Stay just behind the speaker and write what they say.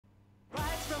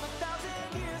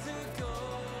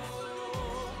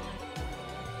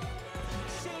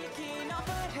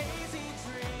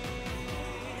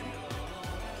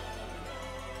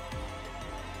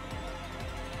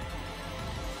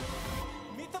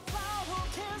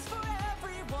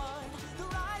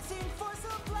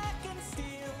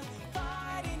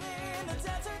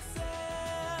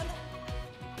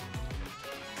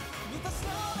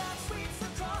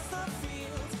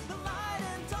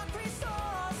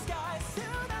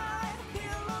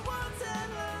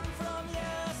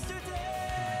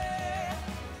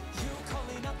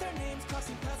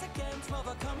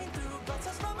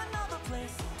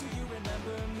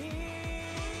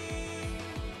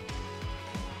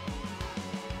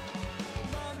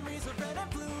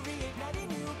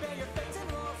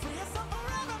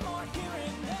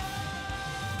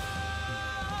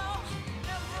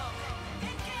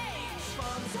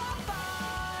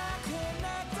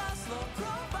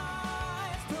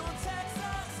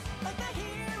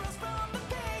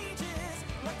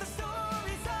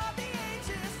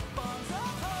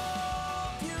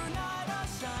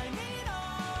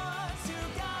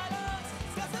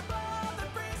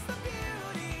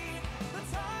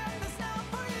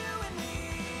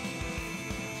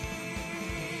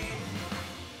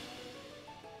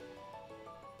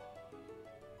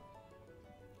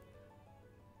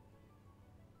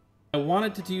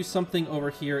wanted to do something over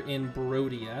here in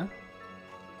Brodia.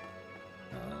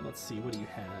 Let's see, what do you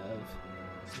have?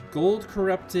 Gold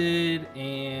corrupted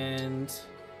and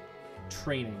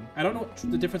training. I don't know what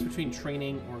the difference between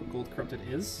training or gold corrupted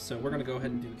is, so we're gonna go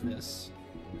ahead and do this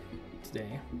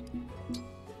today.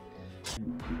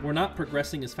 We're not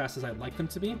progressing as fast as I'd like them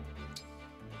to be.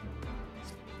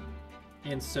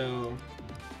 And so,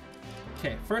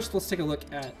 okay, first let's take a look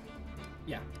at,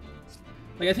 yeah.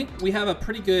 Like, I think we have a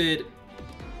pretty good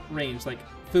range. Like,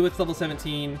 Fuit's level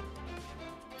 17,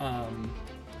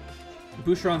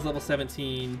 Boucheron's level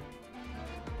 17,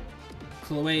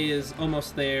 Chloé is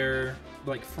almost there,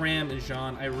 like Fram and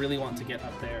Jean, I really want to get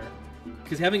up there.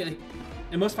 Because having a,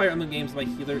 in most Fire Emblem games, my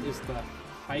healer is the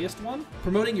highest one.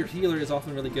 Promoting your healer is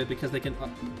often really good because they can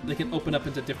open up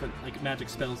into different like magic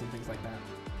spells and things like that.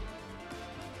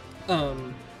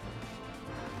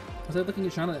 Was I looking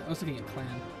at Jean? I was looking at Clan.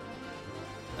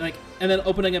 Like, and then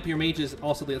opening up your mages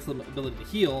also gets the ability to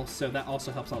heal, so that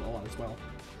also helps out a lot as well.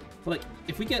 But like,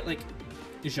 if we get like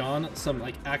Jean some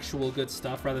like actual good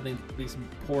stuff rather than these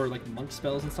poor like monk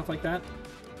spells and stuff like that,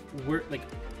 we're like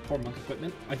poor monk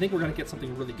equipment. I think we're gonna get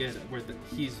something really good where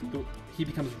he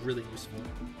becomes really useful.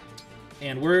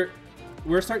 And we're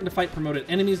starting to fight promoted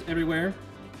enemies everywhere,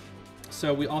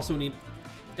 so we also need.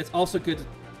 It's also good.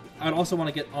 I'd also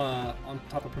want to get on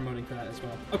top of promoting for that as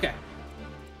well. Okay.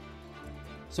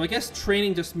 So I guess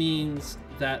training just means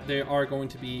that there are going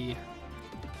to be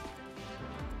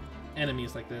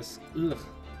enemies like this. Ugh.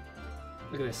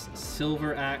 Look at this.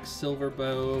 Silver axe, silver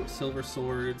bow, silver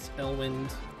swords,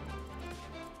 Elwind.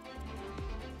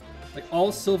 Like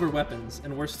all silver weapons,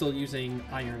 and we're still using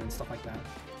iron and stuff like that.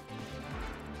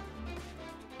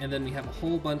 And then we have a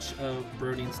whole bunch of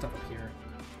Brodia and stuff up here.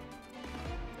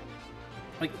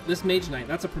 Like this Mage Knight,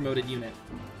 that's a promoted unit.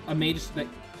 A mage that...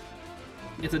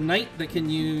 It's a knight that can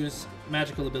use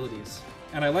magical abilities.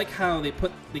 And I like how they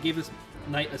gave this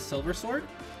knight a silver sword,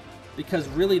 because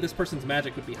really this person's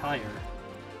magic would be higher.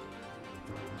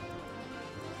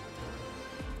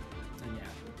 And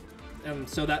yeah. And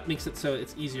so that makes it so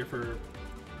it's easier for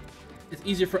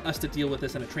us to deal with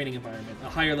this in a training environment. A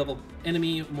higher level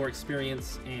enemy, more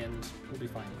experience, and we'll be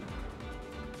fine.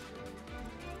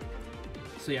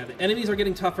 So yeah, the enemies are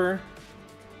getting tougher.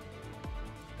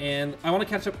 And I want to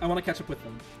catch up with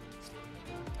them.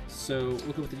 So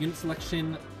we'll go with the unit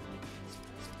selection.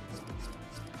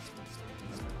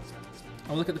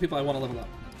 I'll look at the people I want to level up.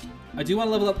 I do want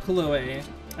to level up Chloé.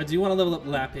 I do want to level up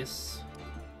Lapis.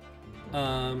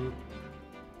 I want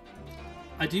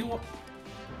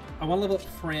to level up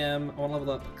Fram. I want to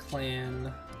level up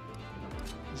Clan.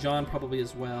 Jean probably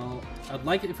as well. I'd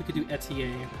like it if we could do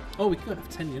Etier. Oh, we could have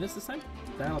 10 units this time?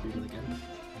 That'll be really good.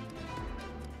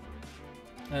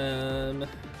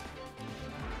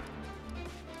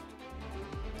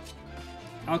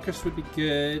 Alcryst would be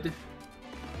good.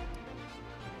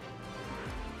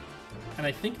 And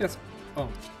I think that's... Oh,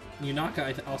 Yunaka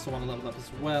I also want to level up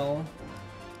as well.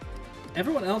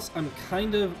 Everyone else I'm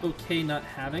kind of okay not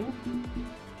having.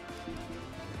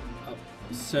 Oh,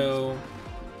 so...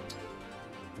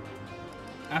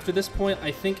 After this point,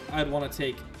 I think I'd want to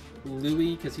take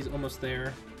Louis, because he's almost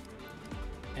there.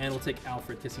 And we'll take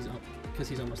Alfred, because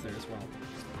he's almost there as well.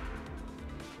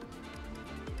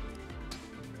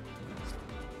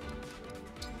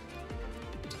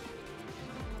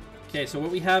 Okay, so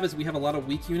what we have is we have a lot of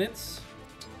weak units,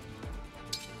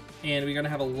 and we're gonna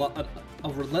have a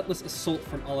relentless assault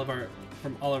from all of our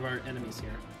enemies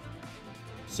here.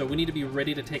 So we need to be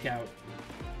ready to take out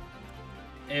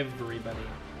everybody.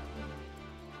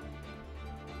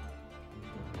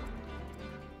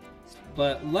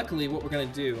 But luckily, what we're gonna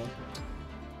do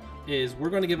is we're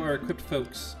gonna give our equipped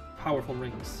folks powerful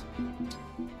rings.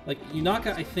 Like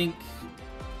Yunaka, I think.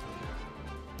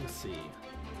 Let's see.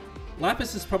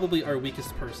 Lapis is probably our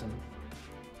weakest person.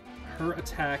 Her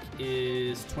attack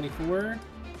is 24.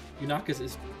 Yunaka's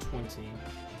is 20.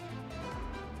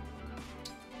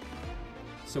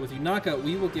 So with Yunaka,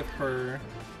 we will give her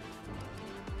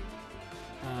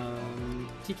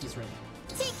Tiki's ring.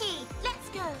 Tiki, let's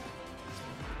go.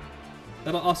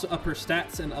 That'll also up her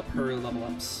stats and up her level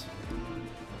ups.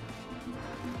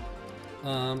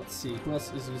 Let's see, who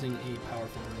else is using a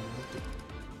powerful ring?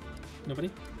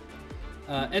 Nobody?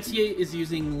 Etier is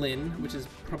using Lin, which is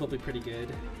probably pretty good.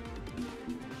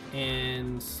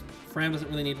 And Fram doesn't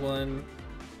really need one.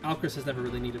 Alcryst has never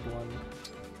really needed one.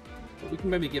 But we can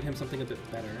maybe give him something a bit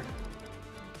better.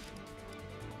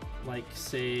 Like,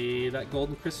 say, that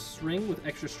Golden Chris ring with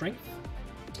extra strength.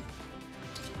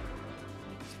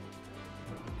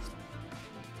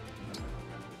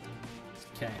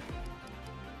 Okay.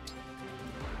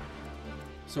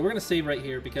 So we're gonna save right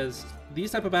here because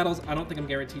these type of battles, I don't think I'm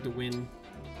guaranteed to win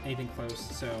anything close.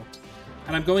 So,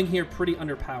 and I'm going here pretty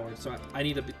underpowered, so I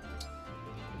need to be.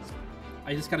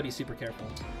 I just gotta be super careful.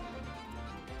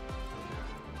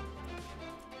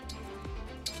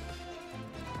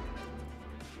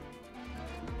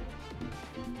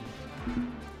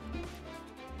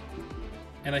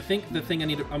 And I think the thing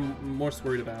I'm most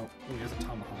worried about. Oh, he has a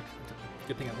tomahawk.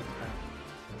 Good thing I looked at that.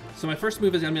 So my first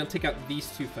move is I'm gonna take out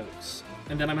these two folks,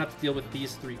 and then I'm gonna have to deal with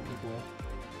these three people.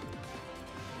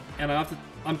 And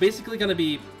I'm basically gonna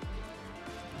be.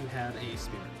 You had a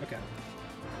spear. Okay.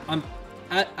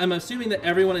 I'm assuming that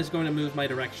everyone is going to move my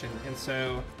direction, and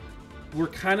so we're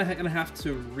kind of gonna have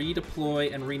to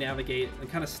redeploy and re-navigate and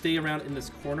kind of stay around in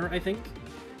this corner, I think,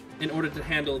 in order to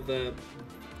handle the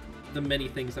many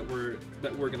things that we're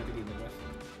gonna be dealing with.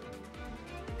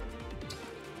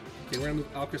 Okay, we're gonna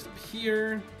move Alcryst up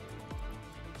here.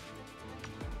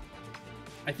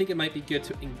 I think it might be good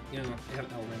to, they have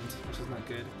Elrond, which is not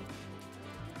good.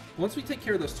 Once we take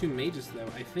care of those two mages, though,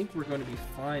 I think we're going to be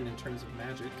fine in terms of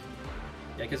magic.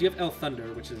 Yeah, because you have El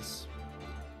Thunder, which is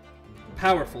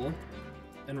powerful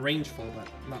and rangeful, but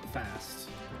not fast.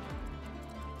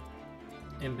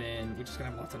 And then we're just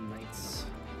gonna have lots of knights.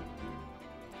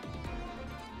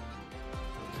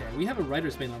 Okay, we have a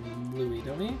Rider's Bane on Louis,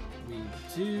 don't we? We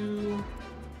do.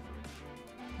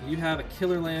 You have a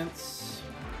Killer Lance.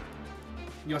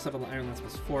 You also have an Iron Lance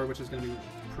 +4, which is going to be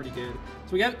pretty good.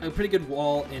 So we got a pretty good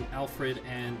wall in Alfred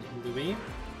and Louis.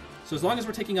 So as long as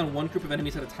we're taking on one group of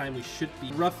enemies at a time, we should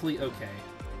be roughly okay.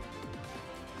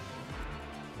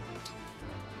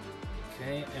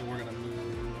 Okay, and we're going to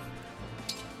move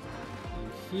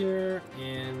here,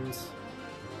 and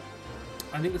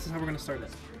I think this is how we're going to start it.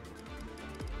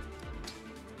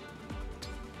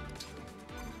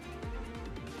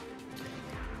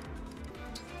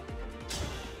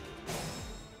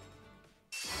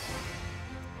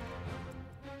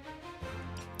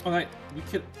 Alright, we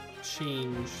could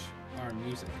change our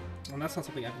music. Well, that's not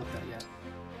something I've looked at yet.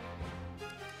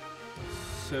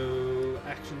 So,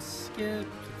 action skip.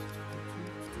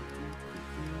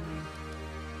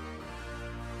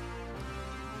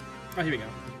 Oh, here we go.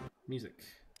 Music.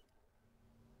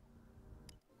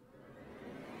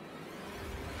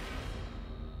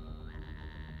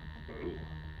 Ooh.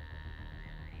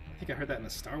 I think I heard that in a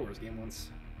Star Wars game once.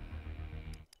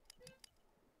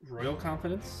 Royal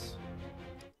Confidence.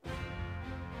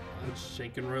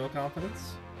 Unshaken Royal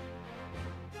Confidence.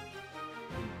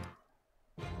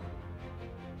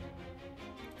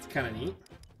 It's kind of neat.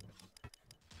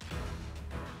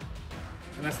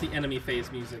 And that's the enemy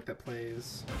phase music that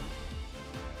plays.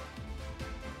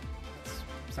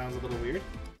 Sounds a little weird.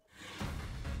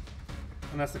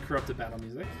 And that's the corrupted battle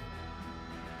music.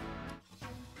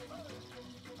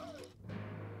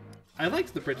 I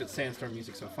liked the Bridget Sandstorm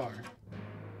music so far.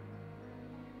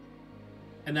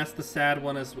 And that's the sad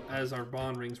one as our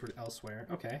bond rings were elsewhere.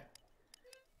 Okay.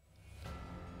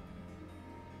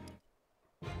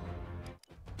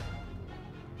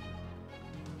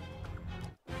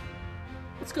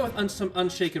 Let's go with some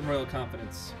Unshaken Royal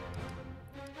Confidence.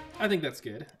 I think that's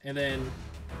good. And then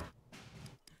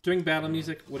during battle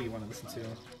music, what do you want to listen to?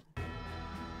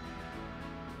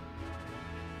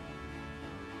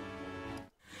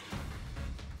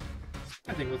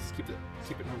 I think let's keep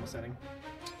it normal setting.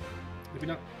 Did we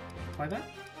not apply that?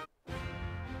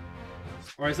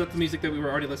 Or is that the music that we were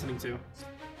already listening to?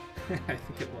 I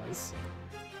think it was.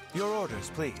 Your orders,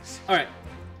 please. Alright.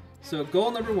 So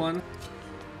goal number 1,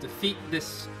 defeat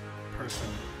this person.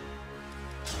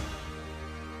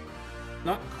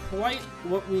 Not quite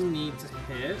what we need to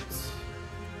hit.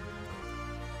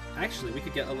 Actually, we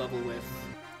could get a level with...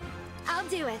 I'll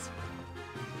do it.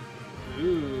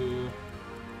 Ooh.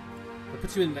 That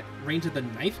puts you in range of the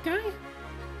knife guy?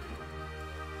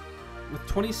 With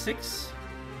 26?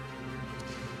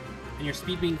 And your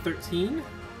speed being 13?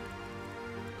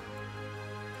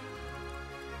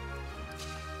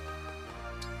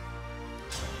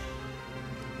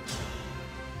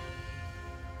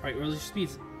 Alright, well, your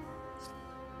speed's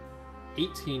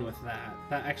 18 with that.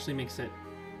 That actually makes it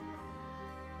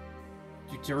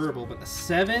durable, but a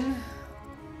 7?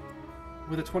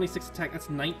 With a 26 attack, that's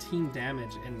 19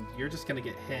 damage, and you're just gonna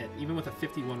get hit. Even with a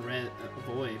 51 red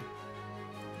void.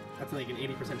 That's like an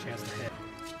 80% chance to hit.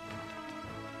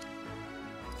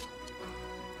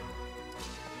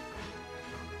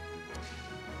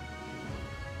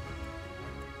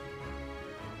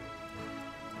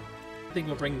 I think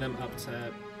we'll bring them up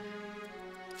to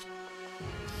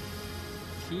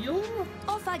heal?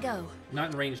 Off I go.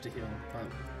 Not in range to heal, but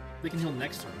they can heal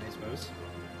next turn, I suppose.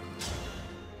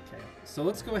 Okay, so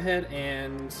let's go ahead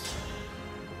and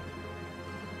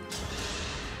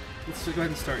Let's go ahead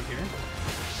and start here.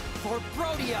 For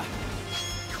Brodia!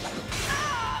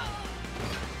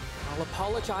 I'll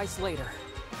apologize later.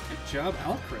 Good job,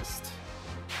 Alcryst.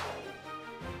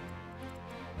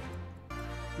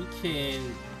 We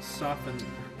can soften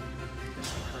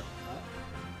her up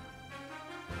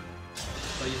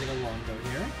by using a longbow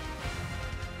here.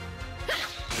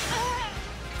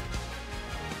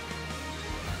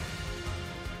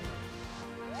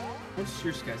 What's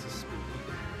your guys' speed?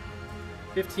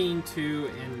 15, 2,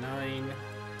 and 9.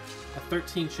 A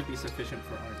 13 should be sufficient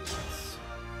for our defense.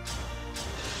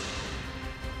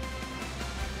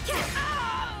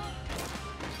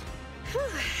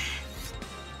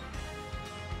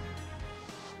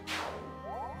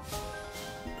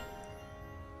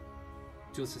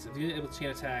 Jules says, if you're able to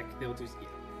chain attack, they will do... Yeah.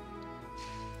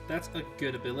 That's a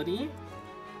good ability.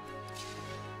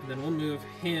 And then we'll move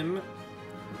him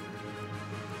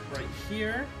right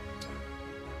here.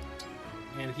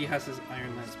 And he has his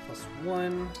Iron Lance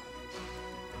 +1.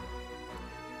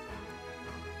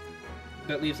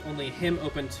 That leaves only him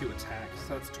open to attack.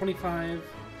 So that's 25.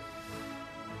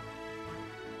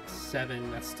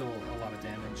 7, that's still a lot of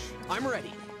damage. I'm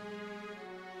ready.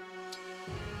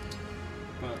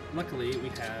 But luckily we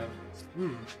have...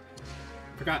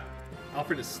 Forgot.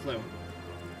 Alfred is slow.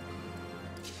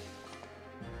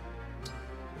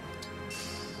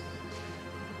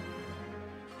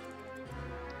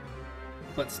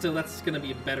 But still, that's going to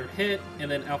be a better hit,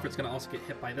 and then Alfred's going to also get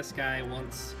hit by this guy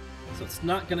once. So it's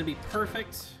not going to be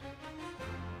perfect.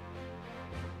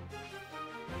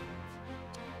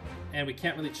 And we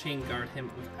can't really chain guard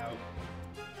him without...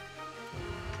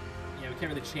 Yeah, we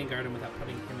can't really chain guard him without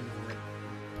putting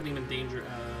him in danger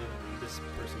of this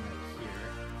person right here.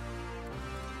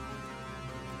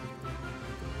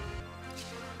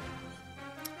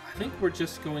 I think we're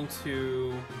just going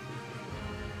to...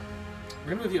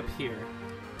 We're going to move you up here.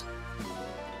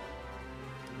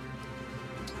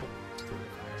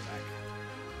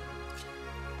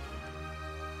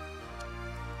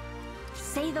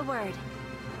 Say the word.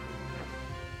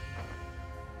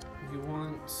 You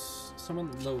want someone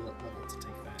low level to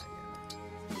take that.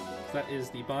 Yeah. That is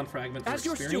the bond fragment for As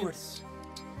your experience.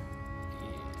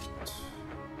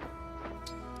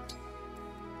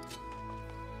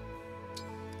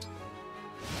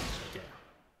 Okay.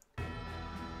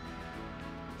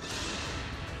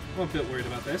 I'm a bit worried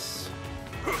about this.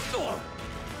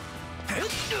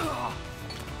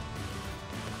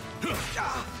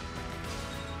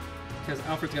 Because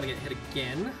Alfred's gonna get hit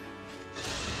again.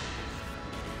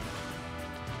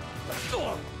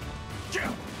 Oh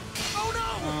no!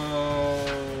 Oh,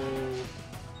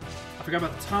 I forgot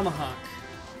about the tomahawk.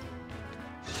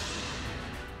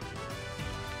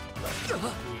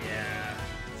 Yeah.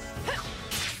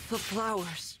 The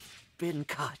flower's been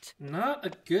cut. Not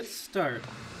a good start.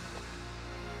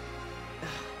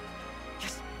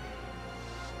 Yes.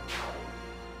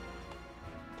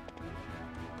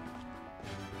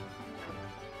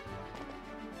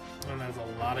 And there's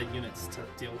a lot of units to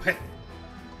deal with.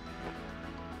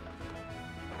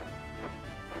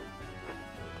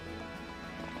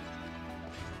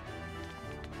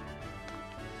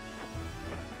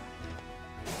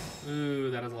 Ooh,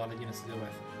 that is a lot of units to deal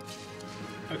with.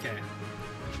 Okay.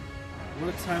 I'm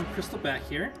gonna time Crystal back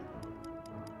here.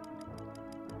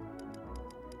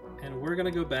 And we're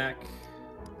gonna go back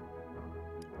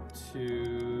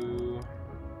to...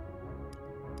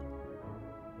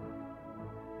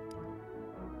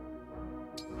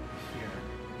 here.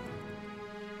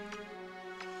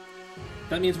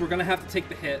 That means we're gonna have to take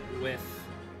the hit with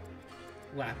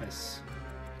Lapis.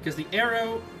 Because the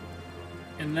arrow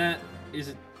and that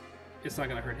is... It's not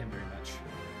gonna hurt him very much.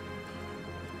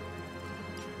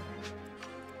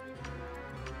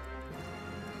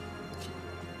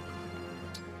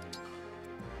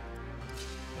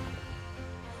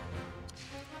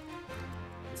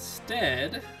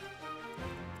 Instead,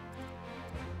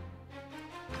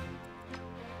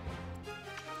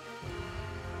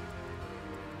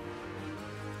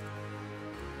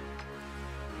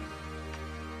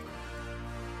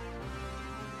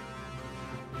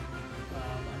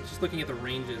 I'm just looking at the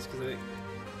ranges because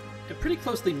it pretty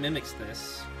closely mimics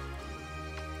this.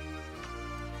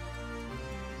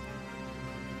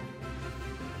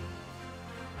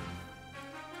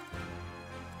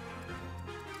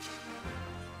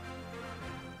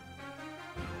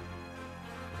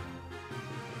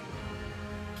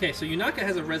 Okay, so Yunaka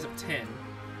has a res of 10.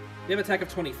 They have attack of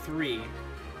 23.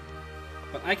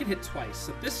 But I can hit twice,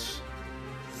 so this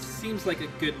seems like a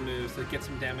good move to get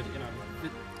some damage in on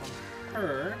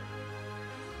her.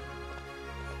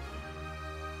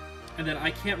 And then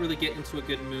I can't really get into a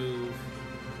good move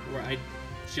where I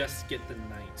just get the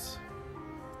knight.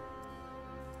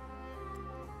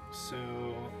 So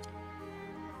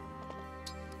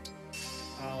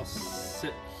I'll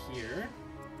sit here.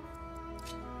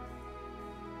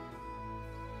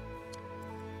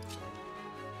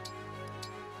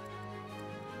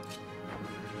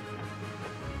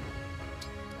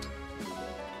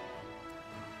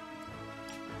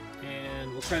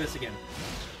 And we'll try this again.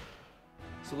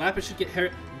 So Lapis should get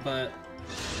hurt, but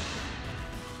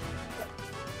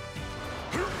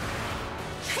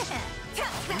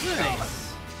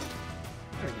nice.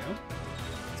 There we go.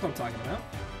 That's what I'm talking about.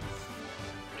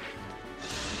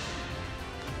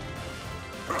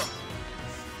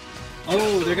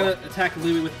 Oh, they're gonna attack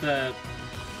Louis with the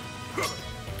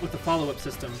follow-up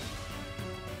system.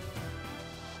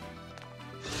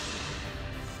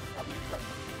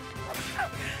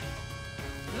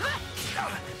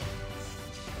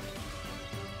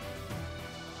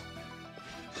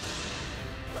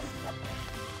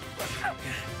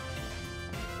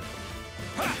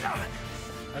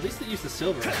 At least they use the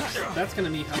silver. That's gonna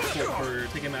be helpful for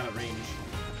taking him out at range,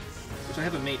 which I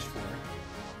have a mage for.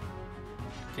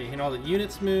 Okay, and all the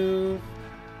units move.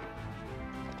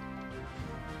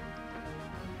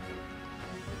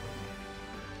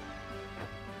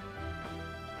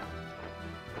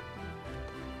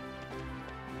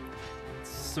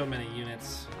 So many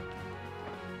units.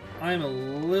 I'm a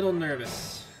little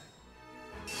nervous.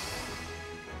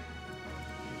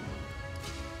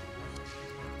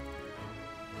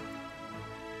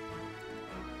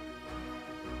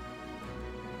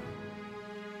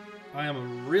 I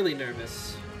am really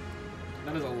nervous.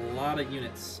 That is a lot of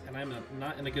units, and I'm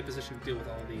not in a good position to deal with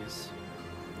all of these.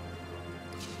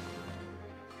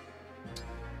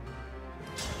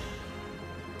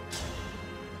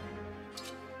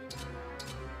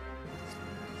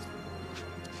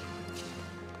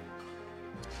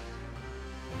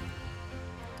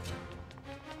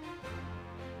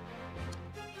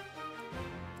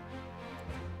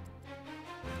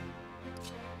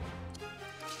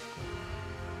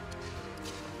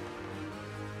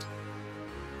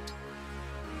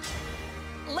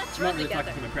 I'm not really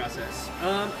talking through my process.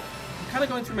 I'm kind of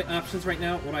going through my options right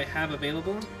now, what I have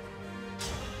available.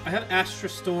 I have Astra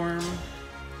Storm,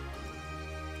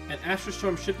 and Astra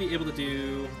Storm should be able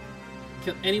to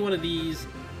kill any one of these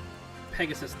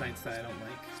Pegasus Knights that I don't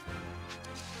like.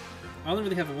 I only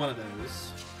really have one of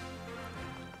those.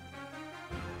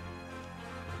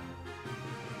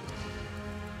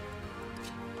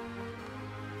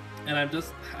 And I'm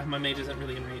just, my mage isn't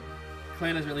really in range.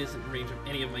 Clan really isn't in range of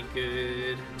any of my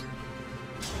good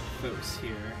folks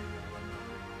here.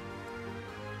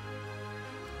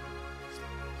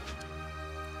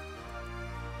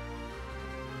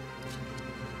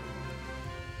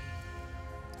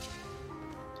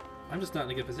 I'm just not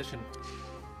in a good position.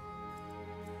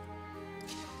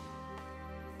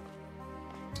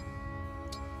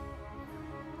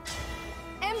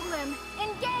 Emblem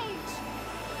Engage!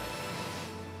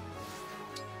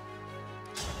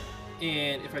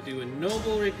 And if I do a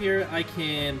Noble Rapier, I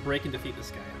can break and defeat this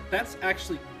guy. That's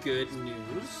actually good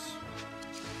news.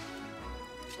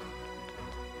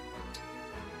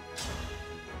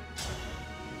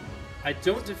 I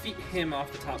don't defeat him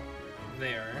off the top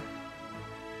there.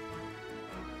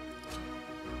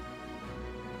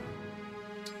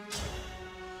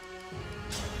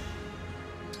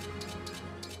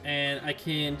 And I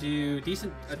can do a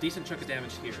decent chunk of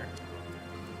damage here.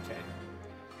 Okay.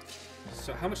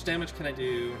 So how much damage can I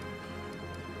do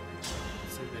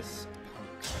to this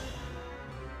punk?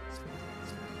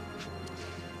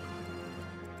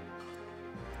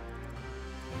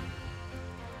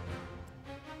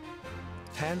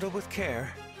 Handle with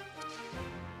care.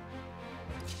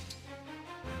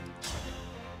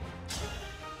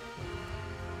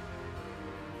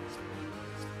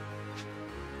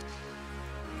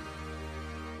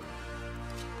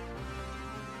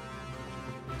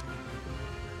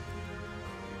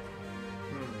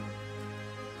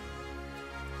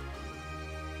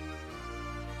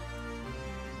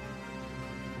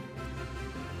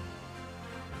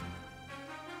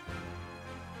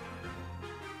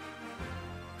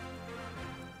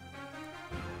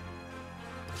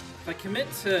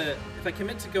 If I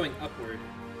commit to going upward,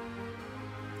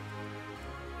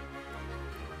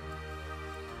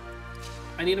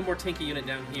 I need a more tanky unit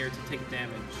down here to take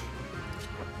damage.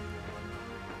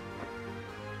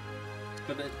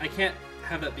 But I can't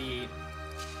have that be.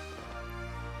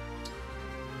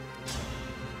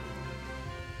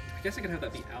 I guess I could have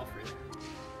that be Alfred.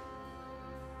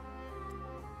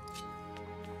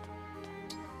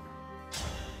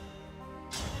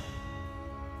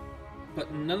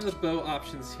 but none of the bow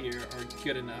options here are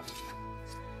good enough.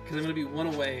 Because I'm going to be one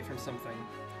away from something.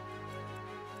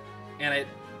 And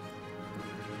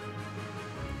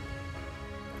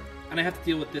I have to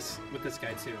deal with this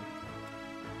guy too.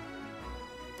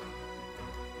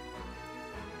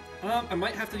 I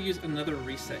might have to use another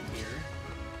reset here.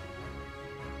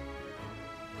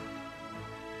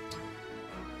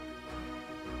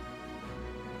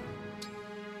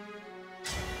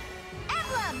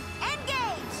 Emblem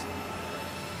Engage!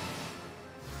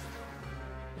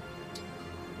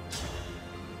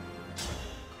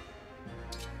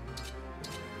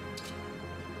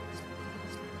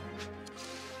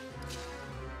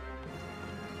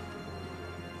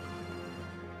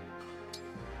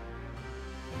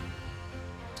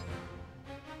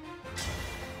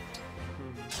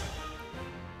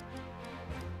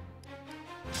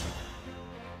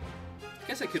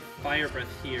 I guess I could Fire Breath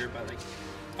here, but like,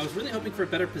 I was really hoping for a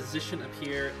better position up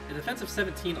here. A defensive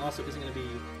 17 also isn't going to be,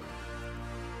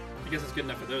 I guess it's good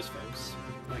enough for those folks.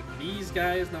 Like, these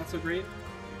guys, not so great.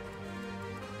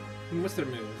 I mean, what's their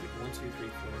move? Like 1, 2, 3, 4,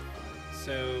 5.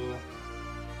 So...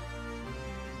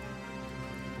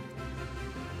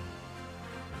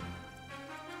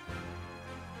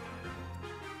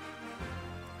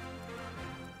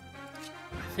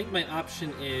 I think my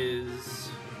option is...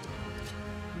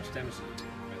 How much damage did you do,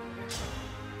 by the way?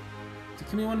 Did you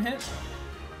kill me one hit?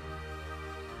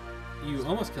 You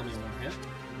almost killed me one hit.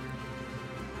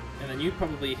 And then you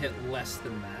probably hit less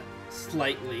than that.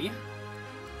 Slightly.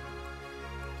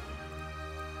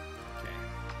 Okay.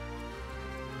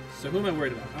 So who am I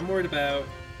worried about? I'm worried about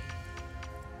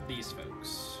these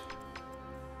folks.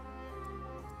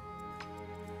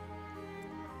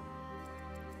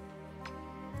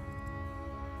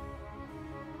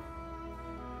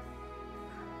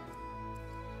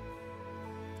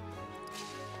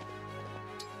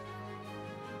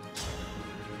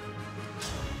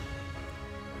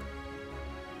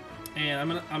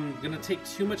 And I'm gonna take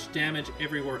too much damage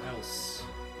everywhere else.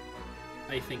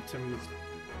 I think to move.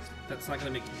 That's not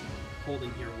gonna make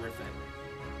holding here worth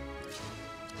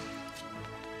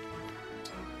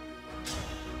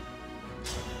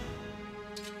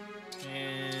it.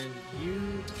 And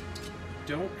you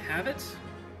don't have it?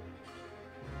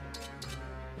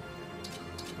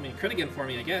 I mean, crit again for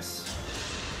me, I guess.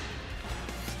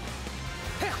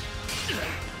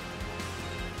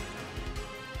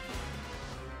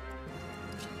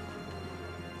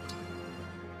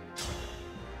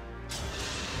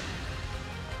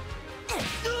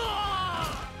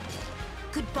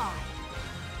 Goodbye.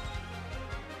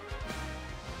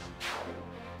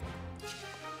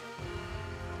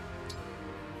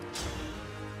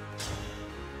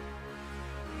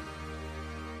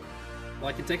 Well,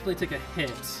 I could technically take a hit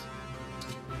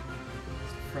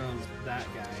from that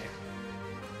guy.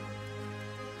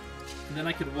 And then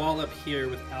I could wall up here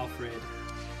with Alfred.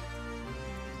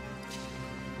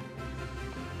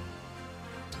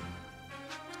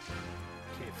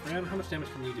 Okay, Fran, how much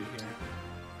damage can you do here?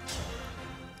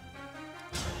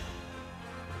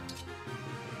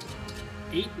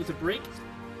 Eight with a break.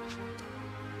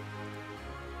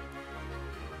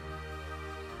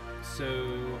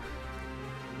 So...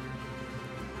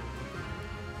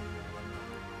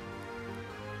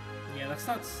 yeah, that's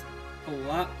not a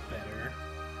lot better.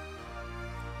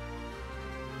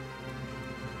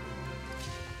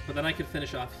 But then I could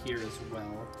finish off here as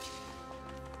well.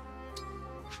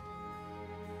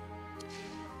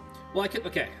 Well, I could...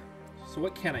 okay. So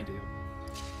what can I do?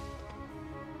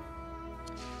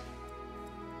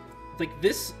 Like,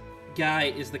 this guy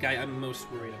is the guy I'm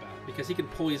most worried about, because he can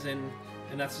poison,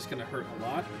 and that's just gonna hurt a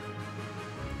lot.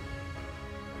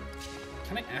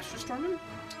 Can I Astral Storm him?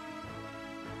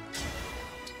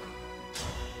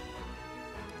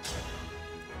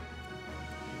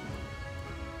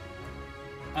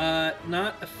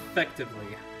 Not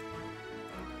effectively.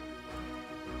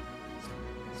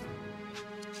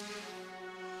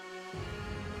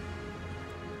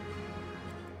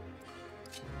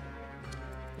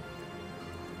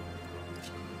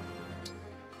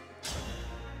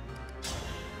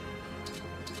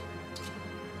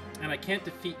 And I can't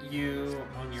defeat you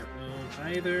on your own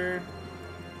either.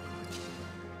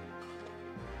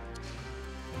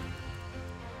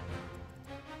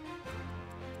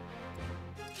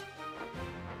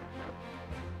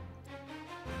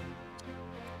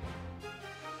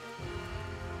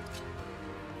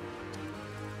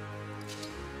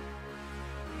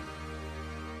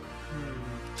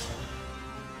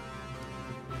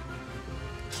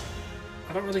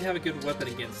 I don't really have a good weapon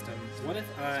against him. What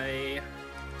if I...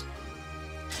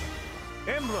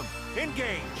 Emblem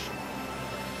Engage!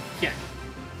 Yeah.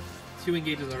 2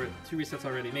 engages already, 2 resets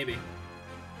already, maybe.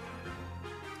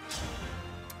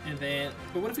 And then,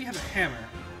 but what if we have a hammer?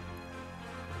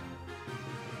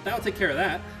 That'll take care of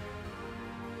that.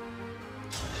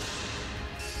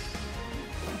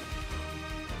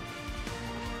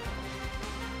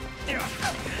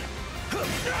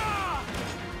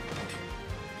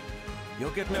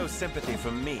 You'll get no sympathy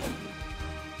from me.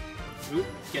 Oop,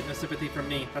 get no sympathy from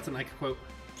me. That's a Nike quote.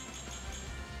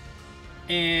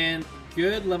 And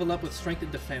good level up with strength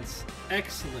and defense.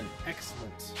 Excellent,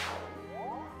 excellent.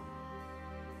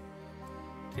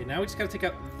 Okay, now we just gotta take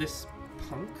out this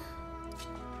punk.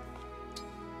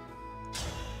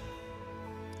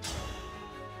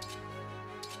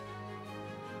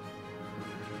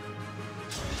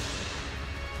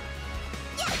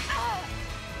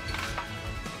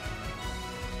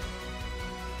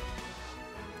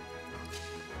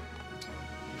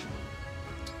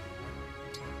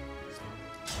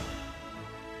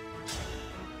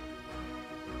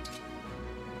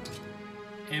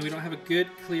 And we don't have a good,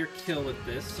 clear kill with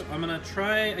this, so I'm gonna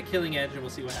try a killing edge and we'll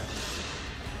see what happens.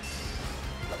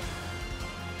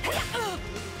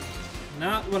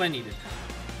 Not what I needed.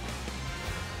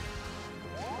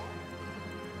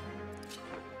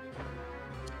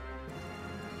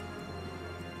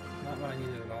 Not what I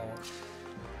needed at all.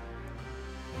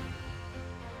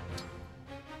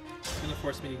 It's gonna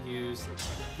force me to use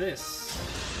this.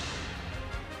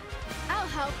 I'll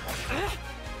help.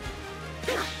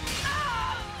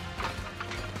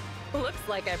 Looks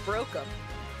like I broke him.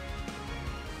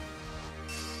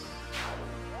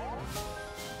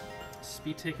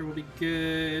 Speed Taker will be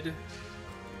good.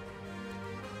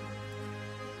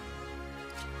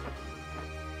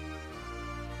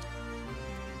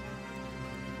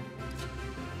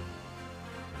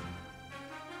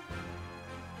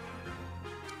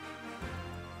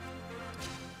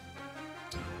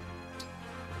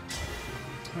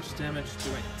 How much damage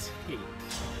do I take?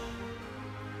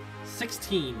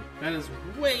 16. That is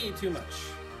way too much.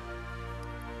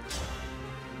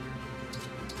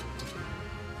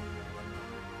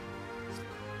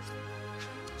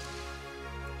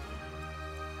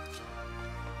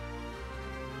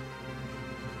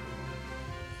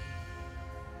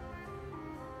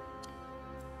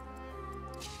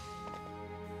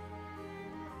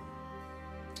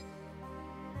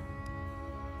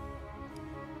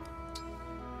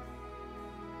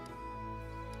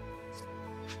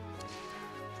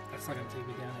 That's not gonna take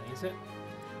me down, is it?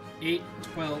 8,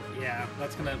 12, yeah,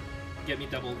 that's gonna get me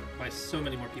doubled by so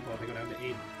many more people if I go down to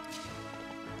 8.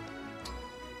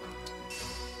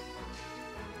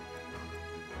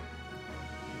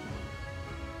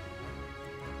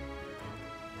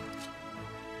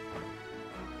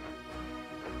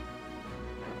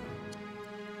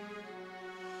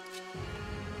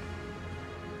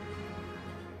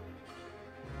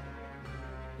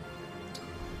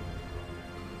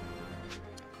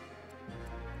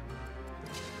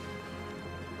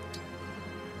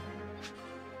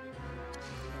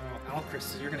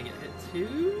 Alcryst, you're gonna get hit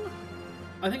too?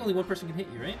 I think only one person can hit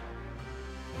you, right?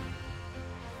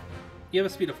 You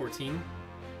have a speed of 14.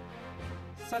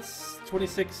 So that's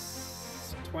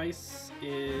 26 twice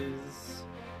is...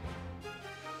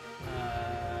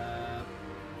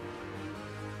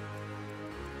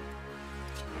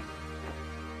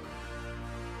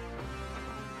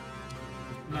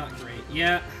 not great.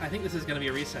 Yeah, I think this is gonna be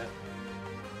a reset.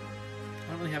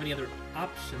 I don't really have any other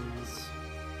options.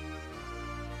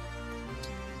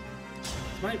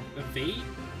 My evade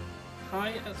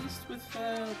high at least with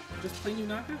just plain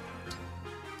Yunaka?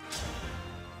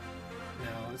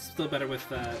 No, it's still better with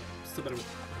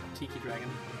Tiki Dragon.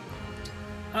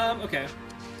 Okay.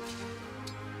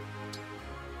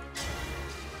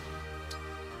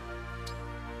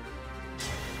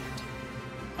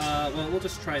 Well, we'll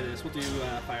just try this. We'll do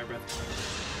Fire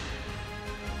Breath.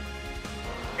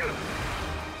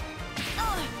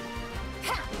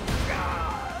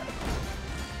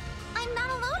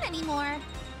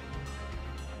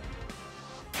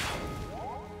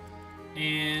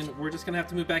 And we're just gonna have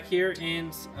to move back here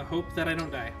and hope that I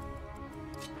don't die.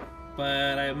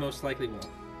 But I most likely will.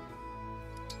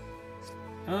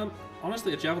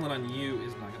 Honestly, a javelin on you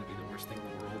is not gonna be the worst thing in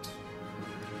the world.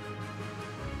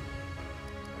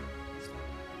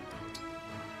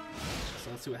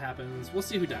 So let's see what happens. We'll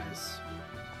see who dies.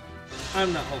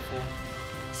 I'm not hopeful.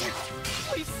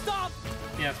 Please stop!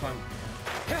 Yeah, it's fine.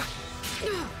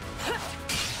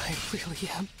 I really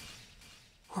am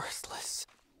worthless.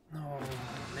 Oh,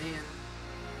 man.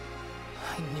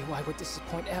 I knew I would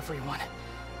disappoint everyone.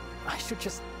 I should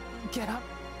just get up.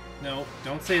 No,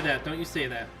 don't say that. Don't you say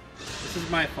that. This is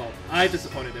my fault. I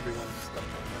disappointed everyone.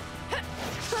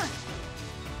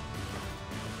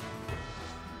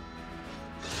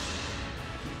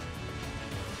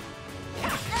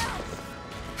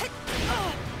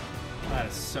 That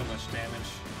is so much damage.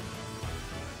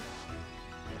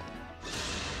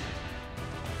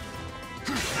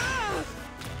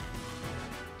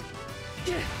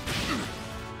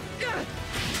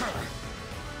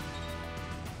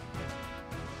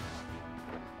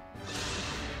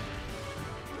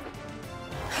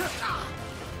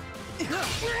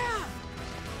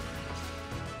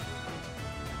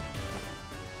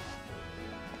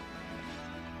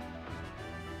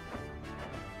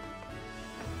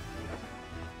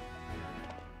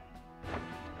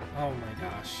 Oh my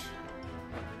gosh.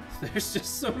 There's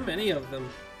just so many of them.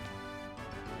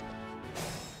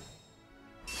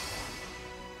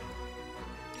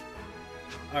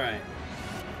 Alright.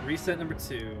 Reset number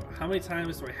 2. How many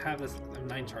times do I have this? I have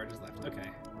 9 charges left. Okay.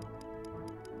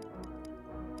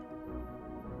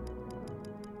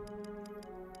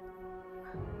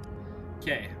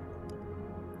 Okay.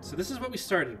 So this is what we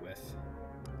started with.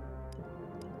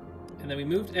 And then we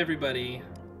moved everybody.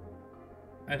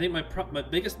 I think my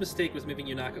biggest mistake was moving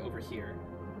Yunaka over here.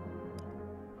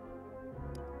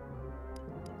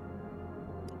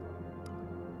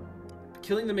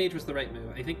 Killing the mage was the right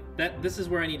move. I think that this is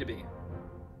where I need to be.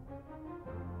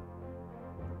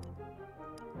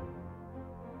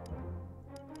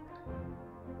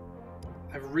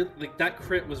 That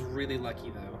crit was really lucky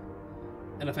though.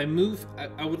 And if I move,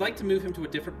 I would like to move him to a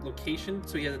different location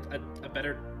so he has a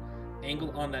better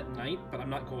angle on that knight, but I'm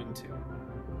not going to.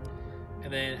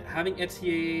 And then having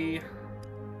Etier,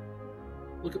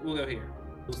 we'll go here.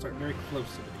 We'll start very close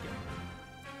to the beginning.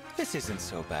 This isn't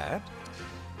so bad.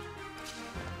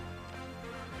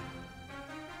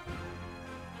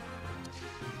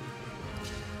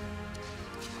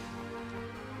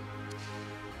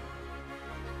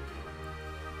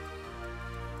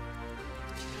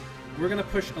 We're gonna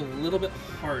push a little bit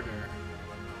harder.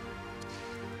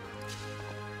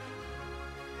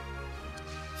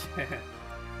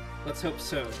 Let's hope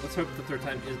so. Let's hope the third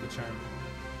time is the charm.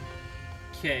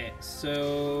 Okay,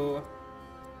 so...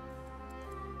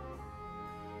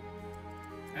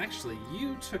 Actually,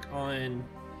 you took on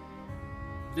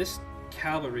this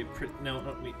cavalry...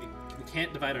 No, we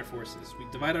can't divide our forces. We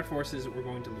divide our forces, we're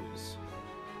going to lose.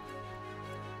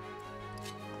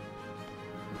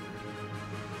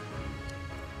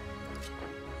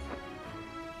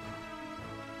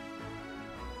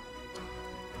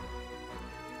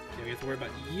 We have to worry about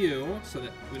you so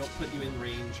that we don't put you in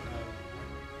range of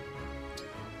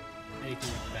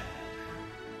anything bad.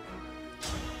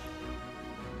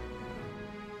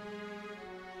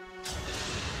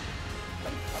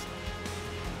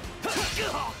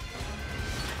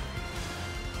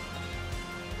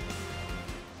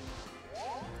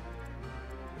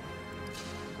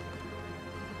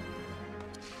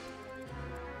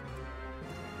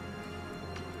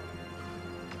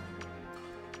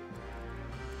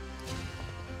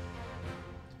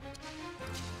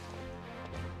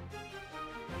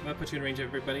 I put you in range of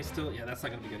everybody still? Yeah, that's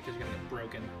not gonna be good because you're gonna get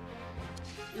broken.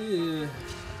 Ugh.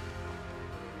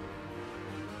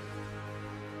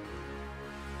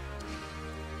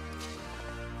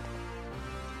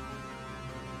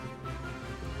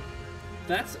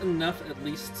 That's enough at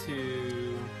least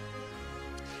to...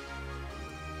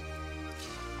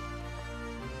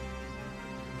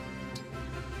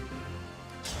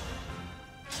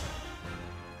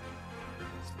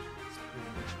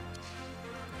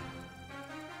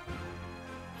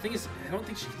 The thing is, I don't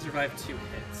think she can survive 2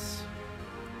 hits.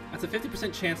 That's a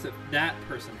 50% chance that that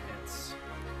person hits.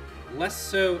 Less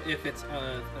so if it's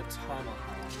a tomahawk.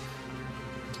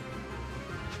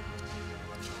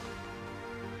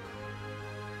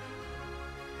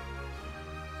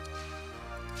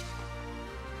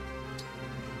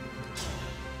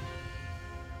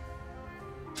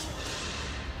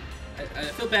 I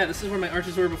feel bad. This is where my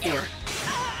archers were before.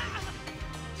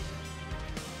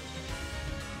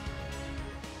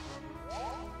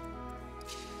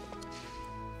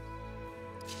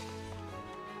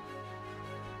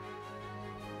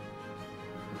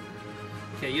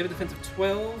 Okay, you have a defense of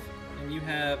 12, and you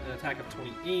have an attack of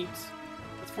 28.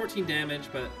 That's 14 damage,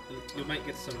 but you might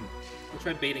get some... We'll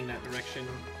try baiting that direction.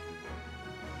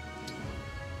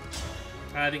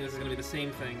 I think this is going to be the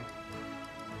same thing.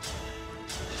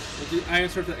 We'll do Iron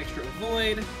Sword for the extra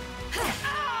avoid.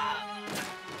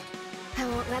 I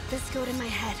won't let this go to my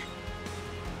head.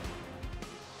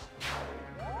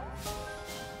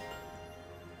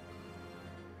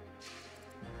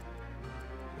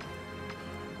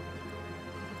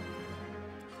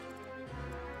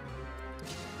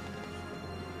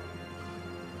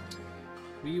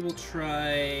 We will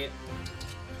try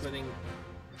putting,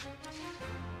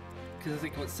 because it's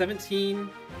like what, 17,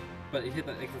 but it hit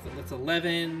that. That's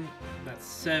 11. That's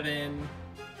 7.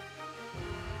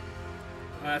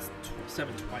 That's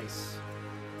 7 twice.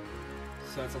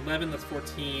 So that's 11. That's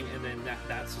 14, and then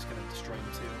that's just gonna destroy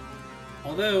him too.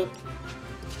 Although,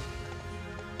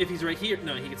 if he's right here,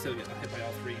 no, he can still get hit by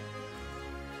all 3.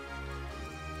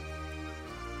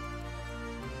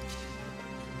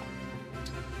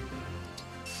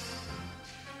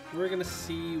 We're gonna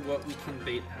see what we can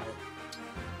bait out.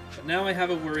 But now I have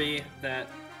a worry that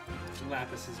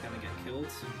Lapis is gonna get killed.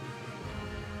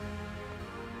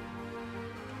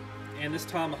 And this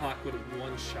Tomahawk would have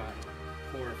one-shot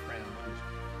poor Fran.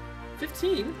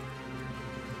 15?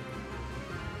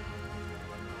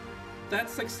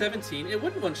 That's like 17. It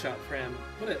wouldn't one-shot Fran,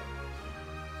 would it?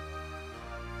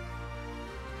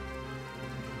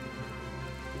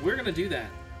 We're gonna do that.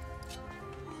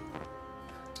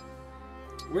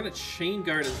 We're gonna chain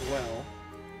guard as well.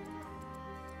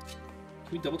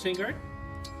 Can we double chain guard?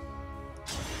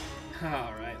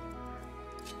 Alright.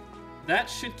 That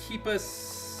should keep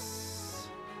us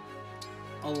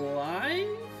alive?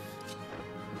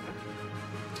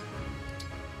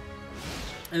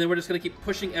 And then we're just gonna keep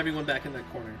pushing everyone back in that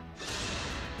corner.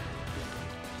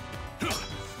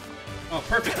 Oh,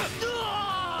 perfect!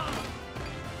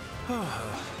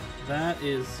 That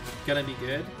is gonna be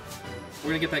good. We're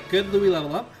gonna get that good Louis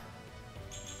level up.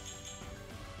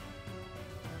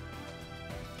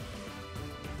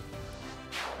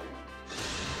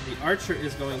 The archer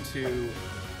is going to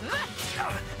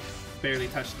barely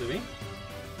touch Louis.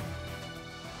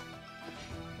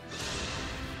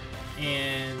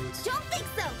 And Don't think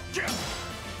so.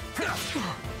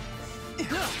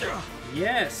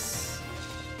 yes,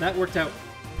 that worked out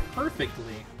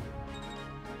perfectly.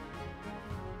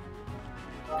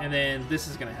 And then this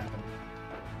is gonna happen.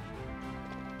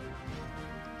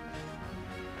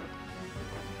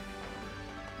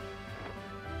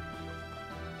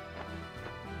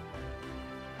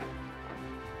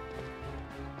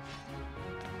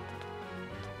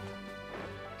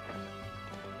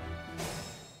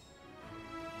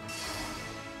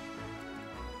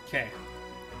 Okay.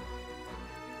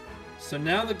 So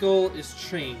now the goal is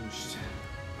changed.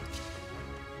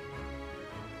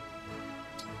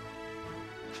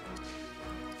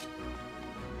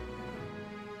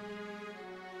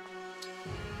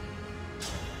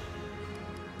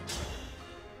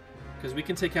 Because we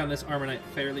can take down this Armor Knight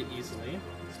fairly easily.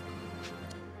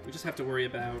 We just have to worry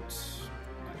about...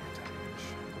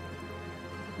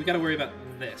 we gotta worry about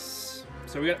this.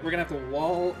 So we're gonna have to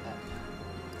wall up.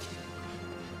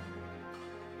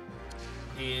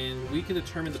 And we can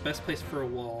determine the best place for a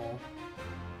wall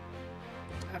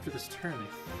after this turn, I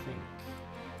think.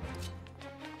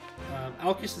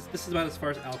 Alcryst, this is about as far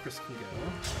as Alcryst can go.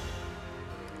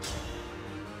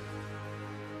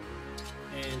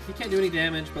 And he can't do any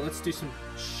damage, but let's do some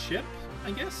chip, I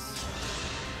guess?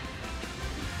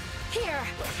 Here.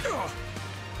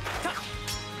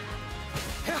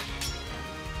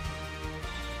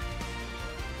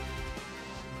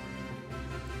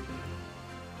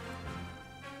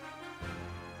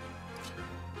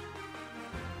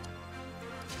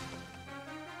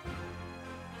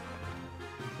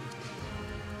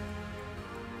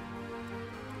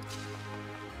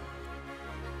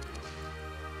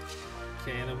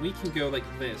 Okay, and then we can go like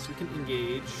this. We can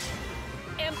engage.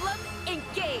 Emblem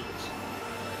Engage!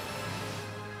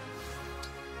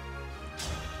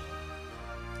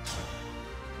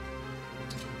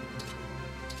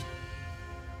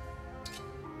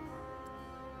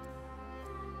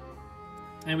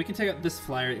 And we can take out this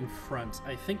flyer in front.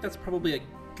 I think that's probably a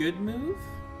good move.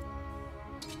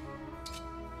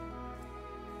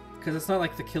 Because it's not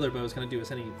like the killer bow is going to do us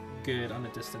any good on a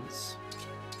distance.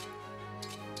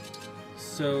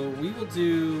 So we will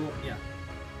do, yeah.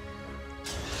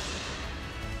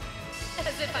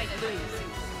 As if I lose.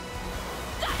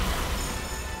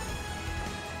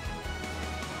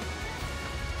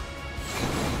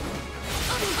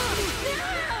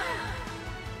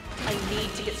 I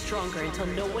need to get stronger until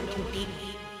no one can beat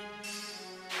me.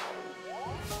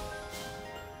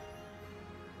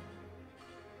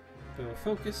 Go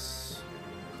focus.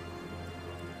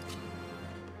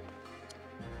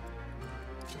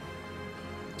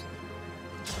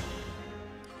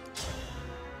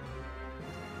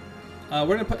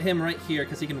 We're gonna put him right here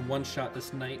because he can one-shot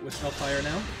this knight with Hellfire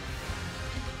now.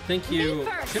 Thank you.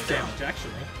 Chip damage,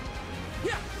 actually.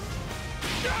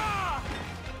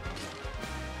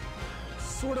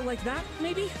 Sort of like that,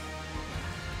 maybe?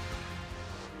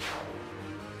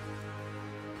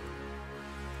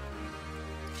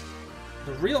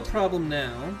 The real problem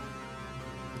now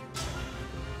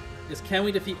is, can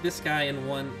we defeat this guy in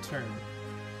one turn?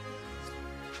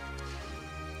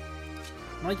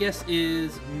 My guess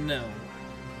is no.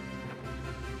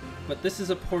 But this is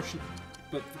a portion.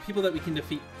 But the people that we can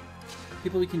defeat,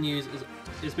 people we can use,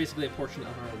 is basically a portion of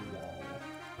our wall.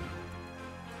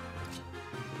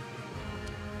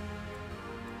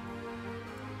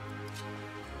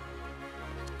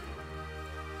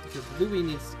 Because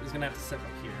Louis is gonna have to step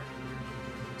up here.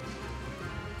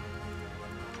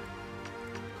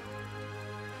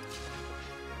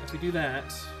 If we do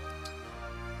that,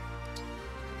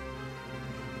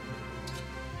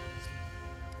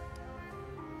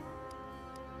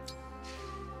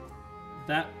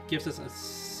 that gives us a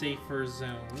safer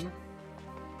zone.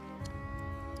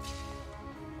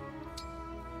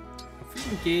 If we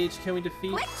engage, can we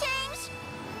defeat? Quick change!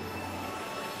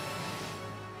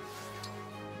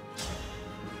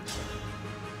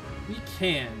 We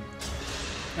can.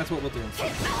 That's what we'll do.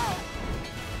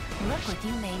 Look what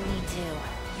you made me do.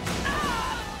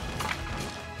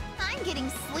 I'm getting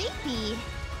sleepy.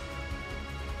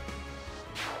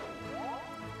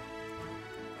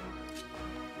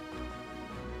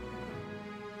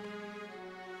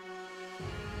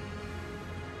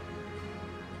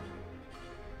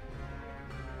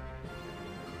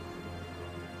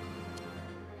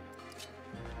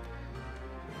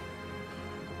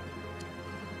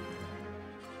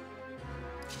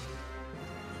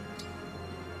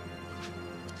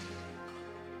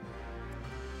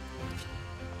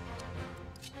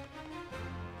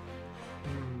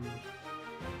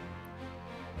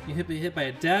 You be hit by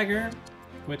a dagger,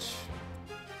 which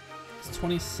is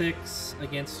 26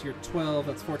 against your 12.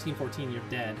 That's 14, you're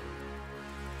dead.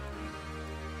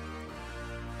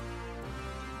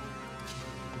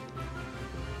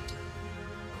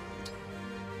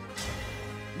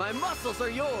 My muscles are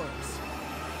yours!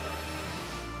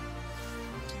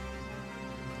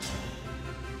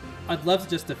 I'd love to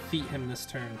just defeat him this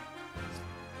turn,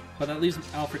 but that leaves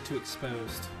Alfred too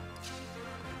exposed.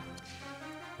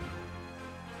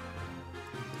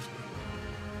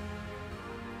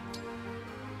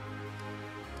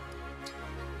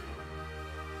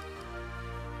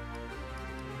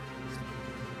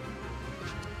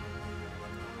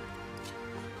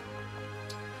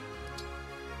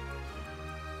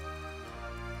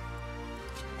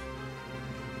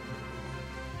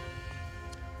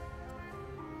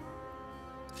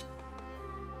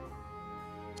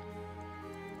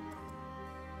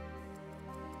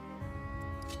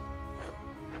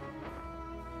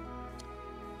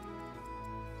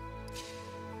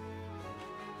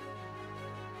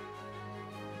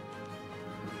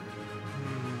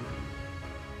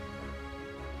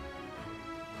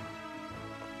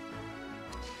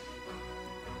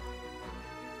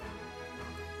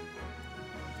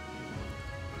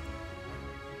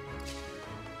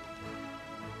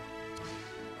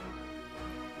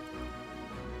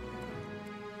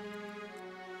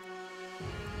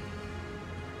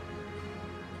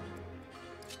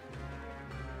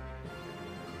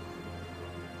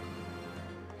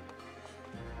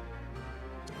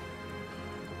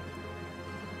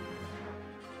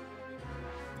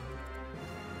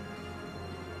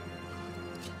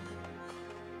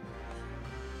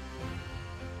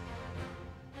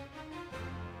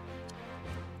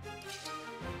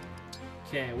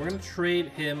 Okay, we're gonna trade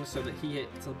him so that he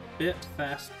hits a bit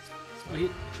fast. Oh, he's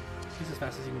as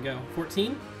fast as he can go.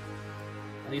 14?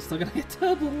 And he's still gonna get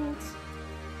doubled.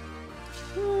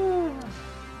 Whew.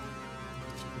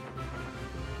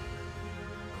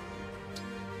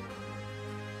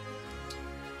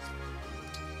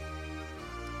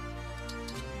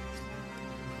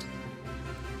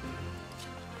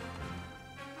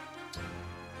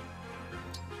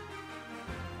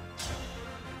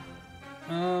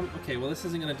 Okay, well this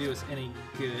isn't gonna do us any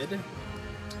good.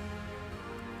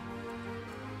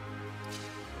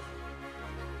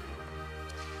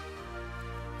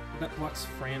 That blocks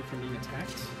Fran from being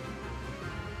attacked.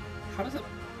 How does it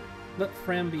let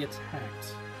Fran be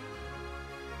attacked?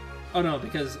 Oh no,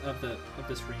 because of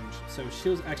this range. So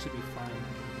she'll actually be fine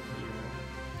here.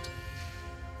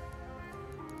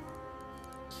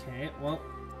 Okay, well,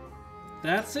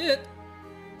 that's it.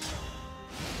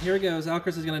 Here it goes.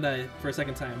 Alcryst is gonna die for a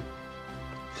second time.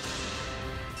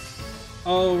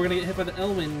 Oh, we're gonna get hit by the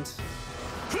Elwind.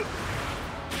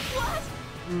 What?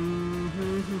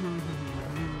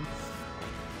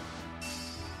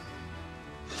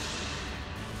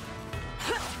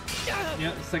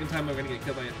 Yeah, the second time we're gonna get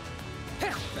killed by it.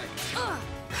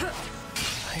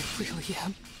 I really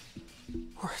am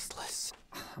worthless.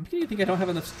 I'm beginning to think I don't have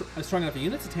enough a strong enough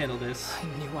units to handle this. I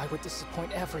knew I would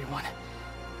disappoint everyone.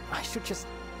 I should just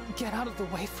get out of the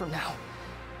way for now.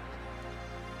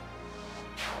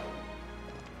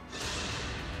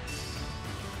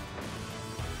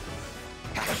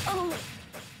 Oh,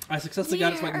 I successfully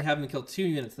got it so I can have him kill 2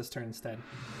 units this turn instead.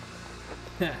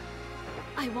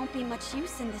 I won't be much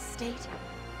use in this state.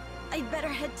 I'd better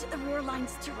head to the rear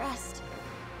lines to rest.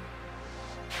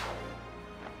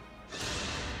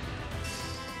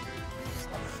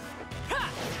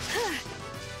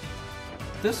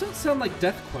 Those don't sound like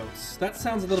death quotes. That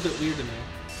sounds a little bit weird to me.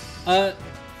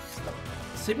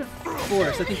 Saber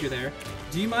Force, I think you're there.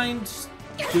 Do you mind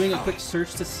doing a quick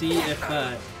search to see if,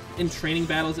 in training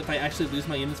battles, if I actually lose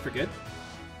my units for good?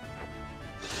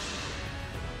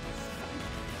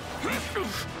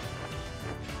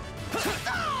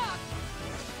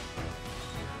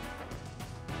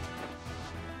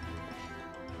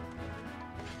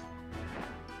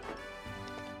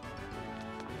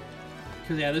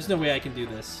 Because, yeah, there's no way I can do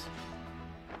this.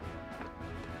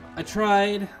 I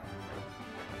tried.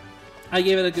 I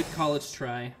gave it a good college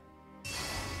try.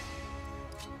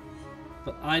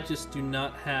 But I just do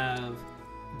not have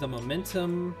the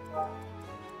momentum.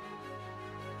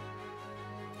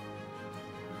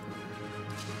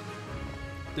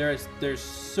 There's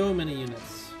so many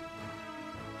units.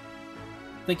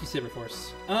 Thank you,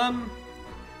 Saberforce. I'm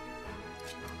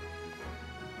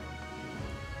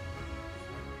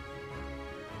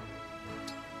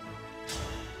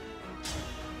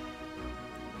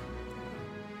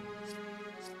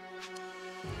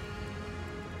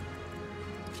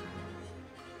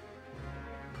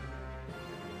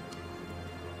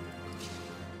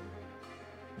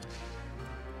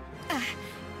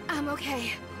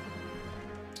okay.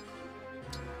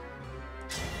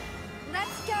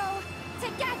 Let's go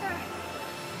together.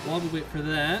 While we wait for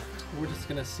that, we're just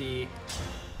gonna see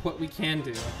what we can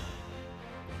do.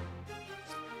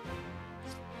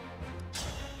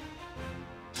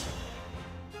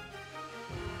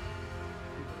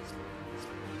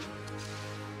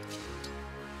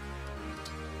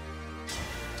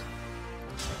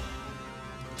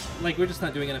 Like, we're just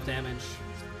not doing enough damage.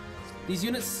 These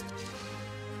units,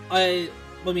 I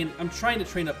mean, I'm trying to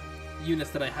train up units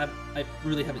that I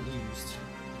really haven't used.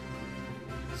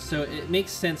 So it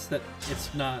makes sense that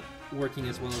it's not working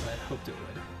as well as I hoped it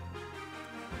would.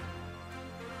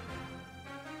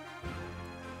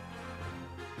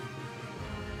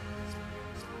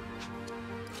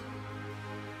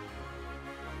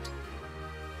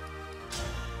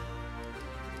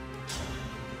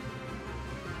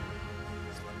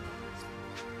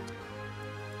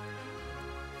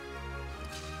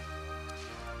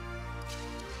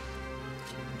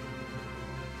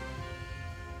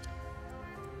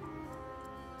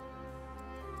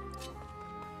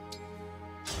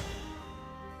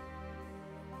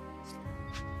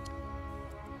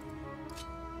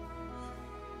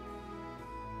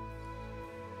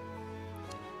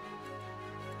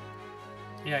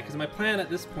 Yeah, because my plan at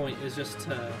this point is just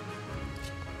to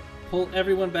pull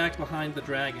everyone back behind the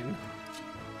dragon.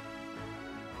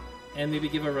 And maybe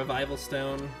give a revival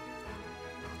stone.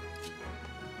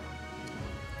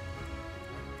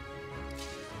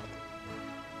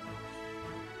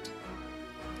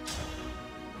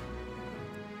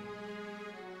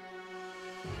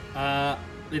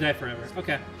 They die forever.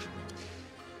 Okay.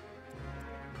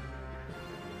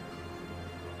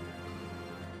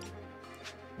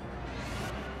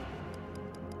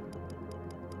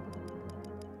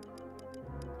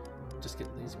 Just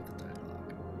get lazy with the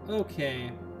dialogue.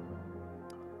 Okay.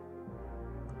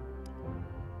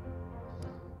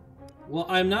 Well,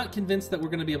 I'm not convinced that we're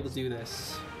going to be able to do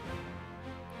this.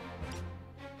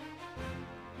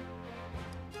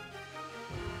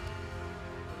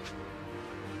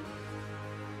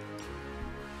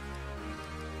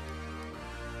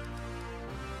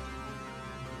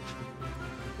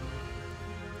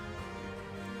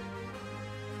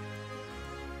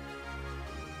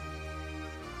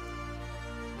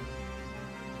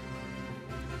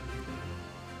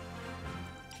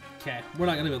 Okay, we're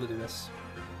not going to be able to do this.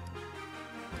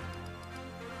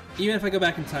 Even if I go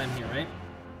back in time here, right?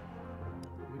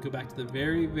 We go back to the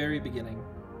very, very beginning.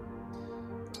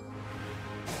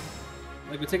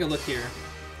 Like, we take a look here.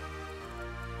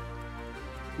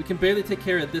 We can barely take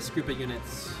care of this group of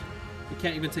units. We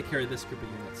can't even take care of this group of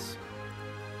units.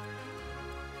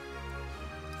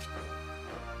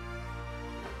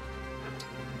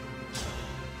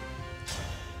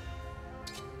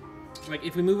 Like,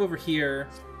 if we move over here,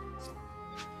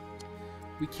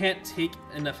 we can't take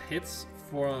enough hits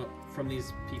from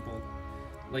these people.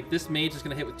 Like, this mage is going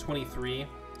to hit with 23.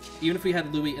 even if we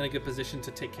had Louis in a good position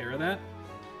to take care of that,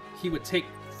 he would take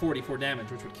 44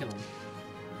 damage, which would kill him.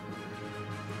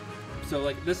 So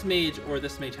like this mage or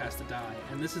this mage has to die,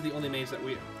 and this is the only mage that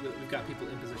we've got people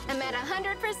in position. I'm at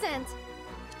 100%.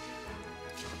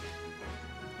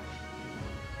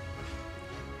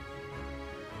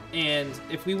 And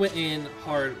if we went in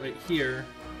hard right here,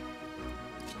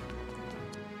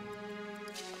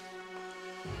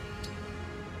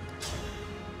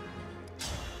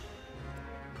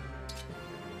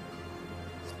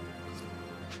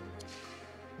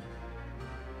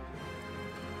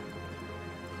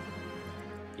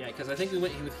 yeah, because I think we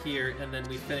went with here, and then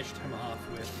we finished him off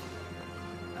with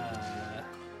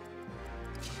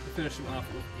the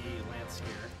lance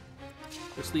here,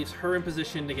 which leaves her in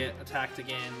position to get attacked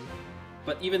again.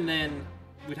 But even then,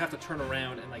 we'd have to turn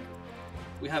around and like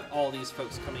we have all these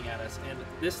folks coming at us, and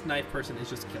this knife person is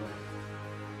just killer.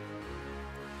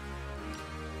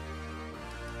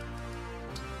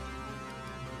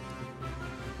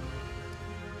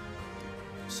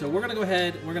 So we're gonna go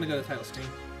ahead. We're gonna go to the title screen.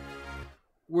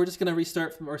 We're just gonna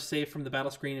restart from or save from the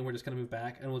battle screen, and we're just gonna move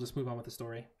back, and we'll just move on with the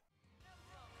story.